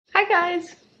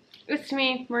guys, it's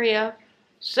me, Maria.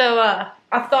 So,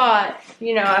 I thought,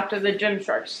 you know, after the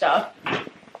Gymshark stuff,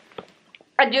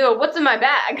 I'd do a what's in my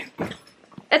bag.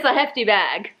 It's a hefty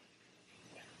bag.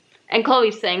 And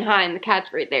Chloe's saying hi and the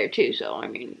cat's right there too, so, I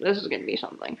mean, this is gonna be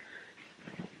something.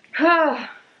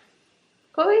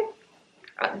 Chloe?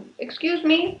 Excuse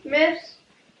me, miss?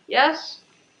 Yes?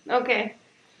 Okay.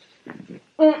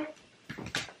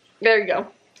 There you go.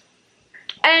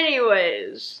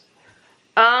 Anyways,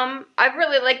 I've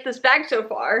really liked this bag so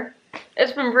far.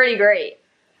 It's been pretty great.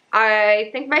 I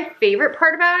think my favorite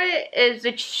part about it is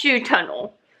the shoe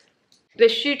tunnel. The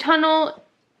shoe tunnel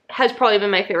has probably been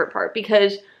my favorite part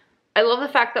because I love the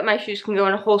fact that my shoes can go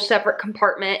in a whole separate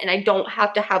compartment and I don't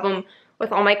have to have them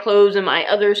with all my clothes and my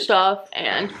other stuff.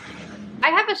 And I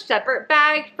have a separate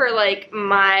bag for like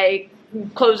my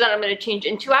clothes that I'm going to change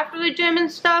into after the gym and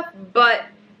stuff, but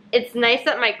it's nice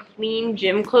that my clean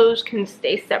gym clothes can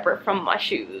stay separate from my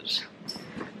shoes.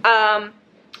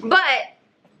 But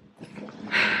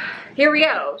here we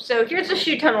go. So here's the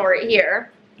shoe tunnel right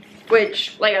here,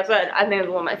 which, like I said, I think is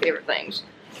one of my favorite things.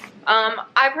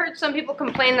 I've heard some people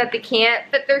complain that they can't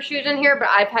fit their shoes in here, but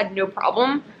I've had no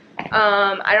problem.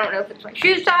 I don't know if it's my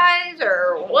shoe size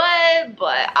or what,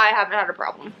 but I haven't had a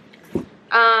problem.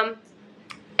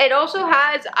 It also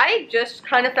has, I just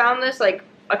kind of found this like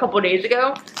a couple days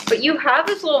ago, but you have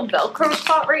this little Velcro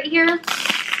spot right here.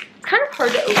 It's kind of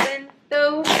hard to open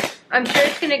though. I'm sure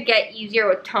it's gonna get easier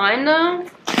with time though.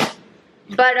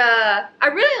 But I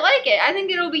really like it. I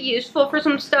think it'll be useful for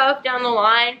some stuff down the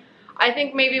line. I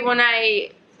think maybe when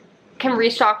I can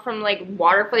restock from like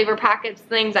water flavor packets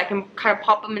things, I can kind of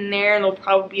pop them in there and they'll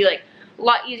probably be like a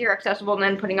lot easier accessible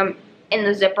than putting them in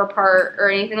the zipper part or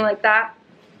anything like that.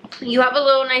 You have a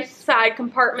little nice side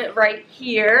compartment right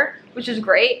here, which is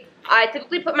great. I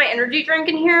typically put my energy drink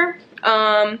in here.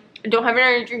 I don't have an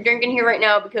energy drink in here right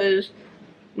now because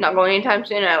I'm not going anytime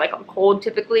soon. I'm cold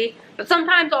typically, but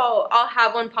sometimes I'll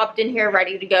have one popped in here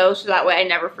ready to go so that way I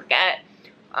never forget.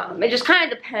 It just kind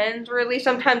of depends really.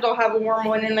 Sometimes I'll have a warm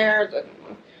one in there. It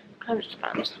kind of just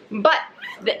depends. But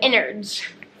the innards.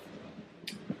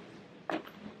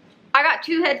 I got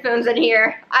two headphones in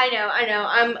here. I know.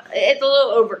 It's a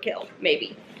little overkill,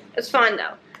 maybe. It's fine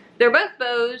though. They're both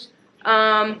Bose.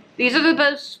 These are the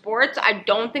Bose Sports. I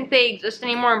don't think they exist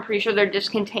anymore. I'm pretty sure they're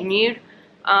discontinued.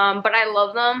 But I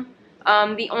love them.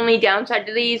 The only downside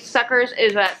to these suckers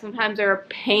is that sometimes they're a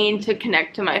pain to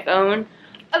connect to my phone.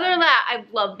 Other than that,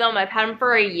 I've loved them. I've had them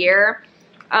for a year.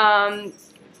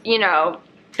 You know,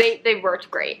 they worked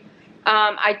great.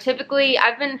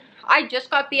 I just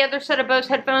got the other set of Bose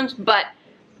headphones, but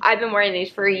I've been wearing these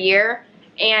for a year.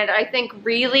 And I think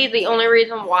really the only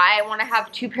reason why I want to have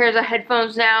two pairs of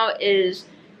headphones now is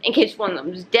in case one of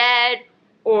them's dead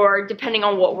or depending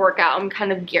on what workout I'm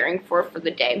kind of gearing for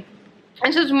the day.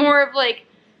 And so it's more of like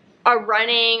a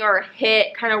running or a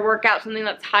hit kind of workout, something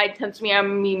that's high intensity. I'm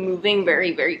going to be moving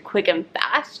very, very quick and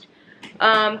fast.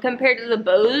 Compared to the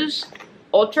Bose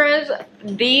Ultras,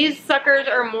 these suckers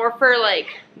are more for like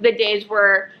the days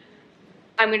where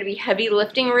I'm going to be heavy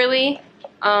lifting really.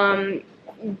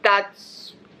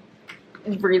 That's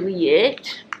really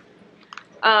it.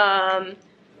 And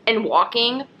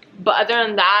walking. But other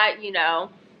than that, you know,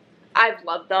 I've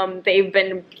loved them. They've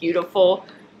been beautiful.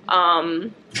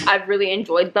 I've really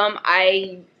enjoyed them.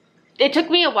 It took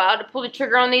me a while to pull the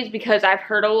trigger on these because I've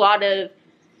heard a lot of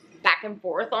back and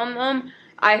forth on them.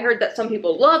 I heard that some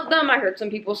people loved them. I heard some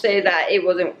people say that it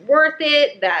wasn't worth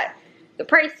it, that the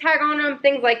price tag on them,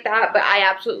 things like that, but I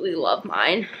absolutely love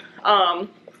mine. I'm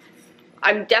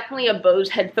definitely a Bose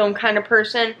headphone kind of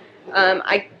person.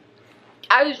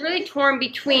 I was really torn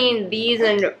between these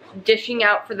and dishing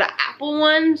out for the Apple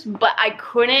ones, but I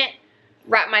couldn't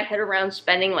wrap my head around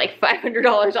spending like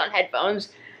 $500 on headphones.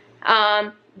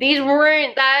 These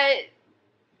weren't that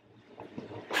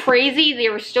crazy. They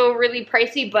were still really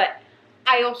pricey, but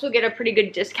I also get a pretty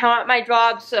good discount at my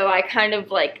job, so I kind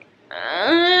of like,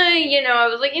 you know, I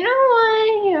was like, you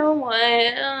know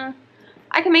what,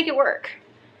 I can make it work.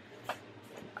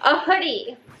 A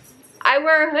hoodie. I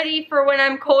wear a hoodie for when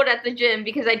I'm cold at the gym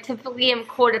because I typically am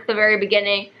cold at the very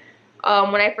beginning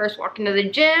when I first walk into the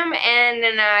gym, and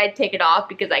then I take it off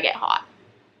because I get hot.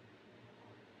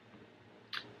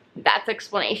 That's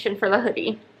explanation for the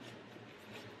hoodie.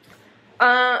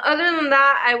 Other than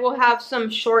that, I will have some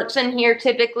shorts in here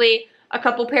typically. A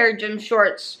couple pair of gym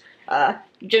shorts,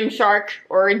 Gymshark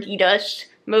or Adidas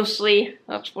mostly.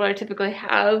 That's what I typically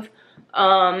have.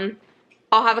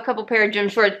 I'll have a couple pair of gym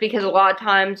shorts because a lot of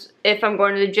times if I'm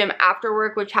going to the gym after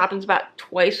work, which happens about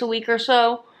twice a week or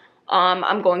so,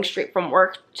 I'm going straight from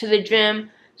work to the gym.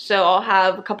 So I'll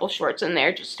have a couple shorts in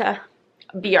there just to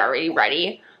be already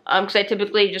ready. Because I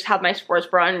typically just have my sports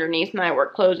bra underneath my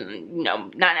work clothes, and you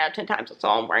know, 9 out of 10 times that's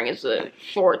all I'm wearing is the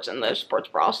shorts and the sports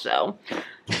bra, so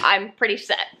I'm pretty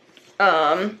set.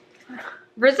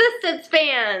 Resistance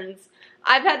bands.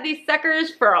 I've had these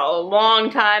suckers for a long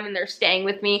time and they're staying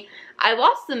with me. I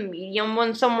lost the medium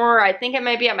one somewhere. I think it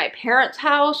might be at my parents'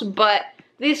 house, but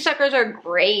these suckers are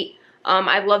great.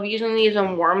 I love using these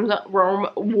in warm-ups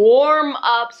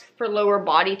for lower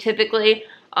body typically.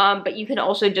 But you can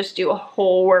also just do a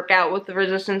whole workout with the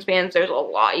resistance bands. There's a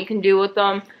lot you can do with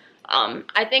them.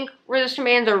 I think resistance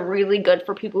bands are really good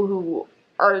for people who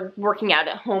are working out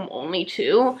at home only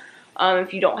too.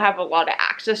 If you don't have a lot of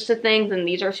access to things, and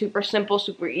these are super simple,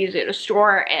 super easy to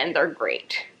store, and they're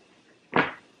great.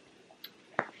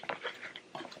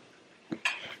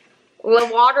 The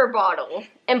water bottle,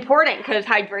 important because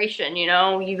hydration, you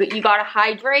know, you gotta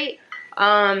hydrate.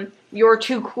 You're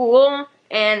too cool,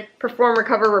 and perform,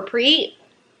 recover, repeat.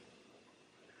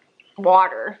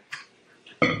 Water.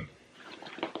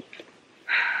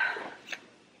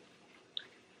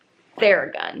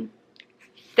 Theragun.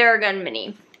 Theragun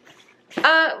mini.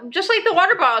 Just like the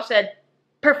water bottle said,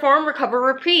 perform, recover,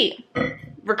 repeat.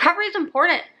 Recovery is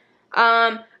important.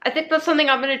 I think that's something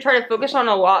I'm going to try to focus on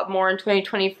a lot more in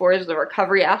 2024 is the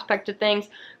recovery aspect of things.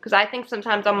 Because I think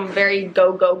sometimes I'm a very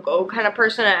go, go, go kind of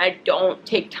person, and I don't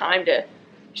take time to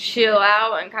chill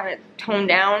out and kind of tone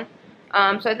down.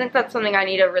 So I think that's something I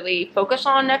need to really focus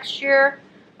on next year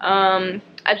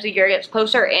as the year gets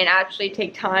closer, and actually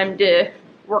take time to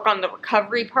work on the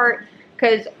recovery part.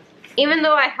 Because even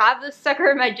though I have this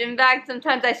sucker in my gym bag,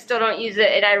 sometimes I still don't use it,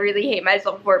 and I really hate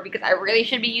myself for it because I really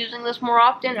should be using this more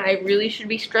often. I really should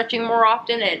be stretching more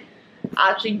often and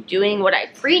actually doing what I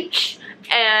preach,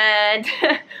 and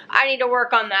I need to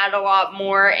work on that a lot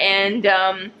more. And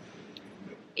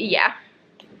yeah,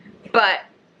 but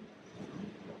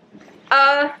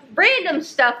random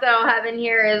stuff that I'll have in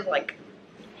here is like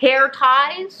hair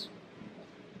ties,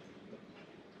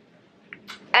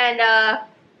 and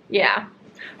yeah.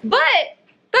 But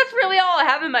that's really all I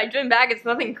have in my gym bag. It's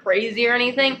nothing crazy or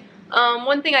anything.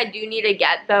 One thing I do need to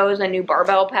get though is a new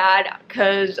barbell pad,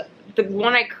 because the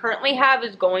one I currently have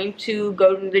is going to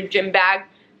go to the gym bag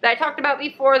that I talked about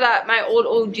before, that my old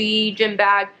OG gym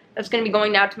bag that's going to be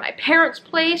going now to my parents'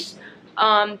 place.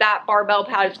 That barbell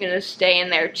pad is going to stay in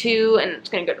there too, and it's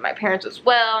going to go to my parents as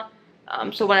well.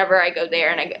 So whenever I go there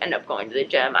and I end up going to the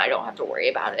gym, I don't have to worry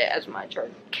about it as much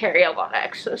or carry a lot of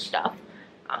extra stuff.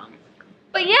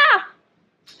 But yeah,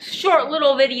 short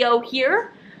little video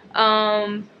here.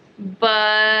 But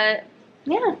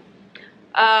yeah,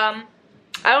 I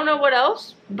don't know what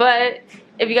else, but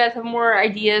if you guys have more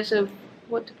ideas of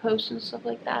what to post and stuff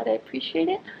like that, I appreciate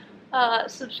it.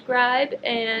 Subscribe,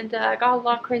 and I got a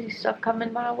lot of crazy stuff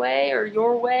coming my way, or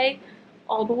your way,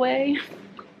 all the way.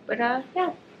 But yeah,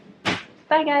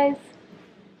 bye guys.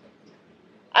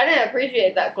 I didn't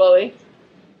appreciate that, Chloe.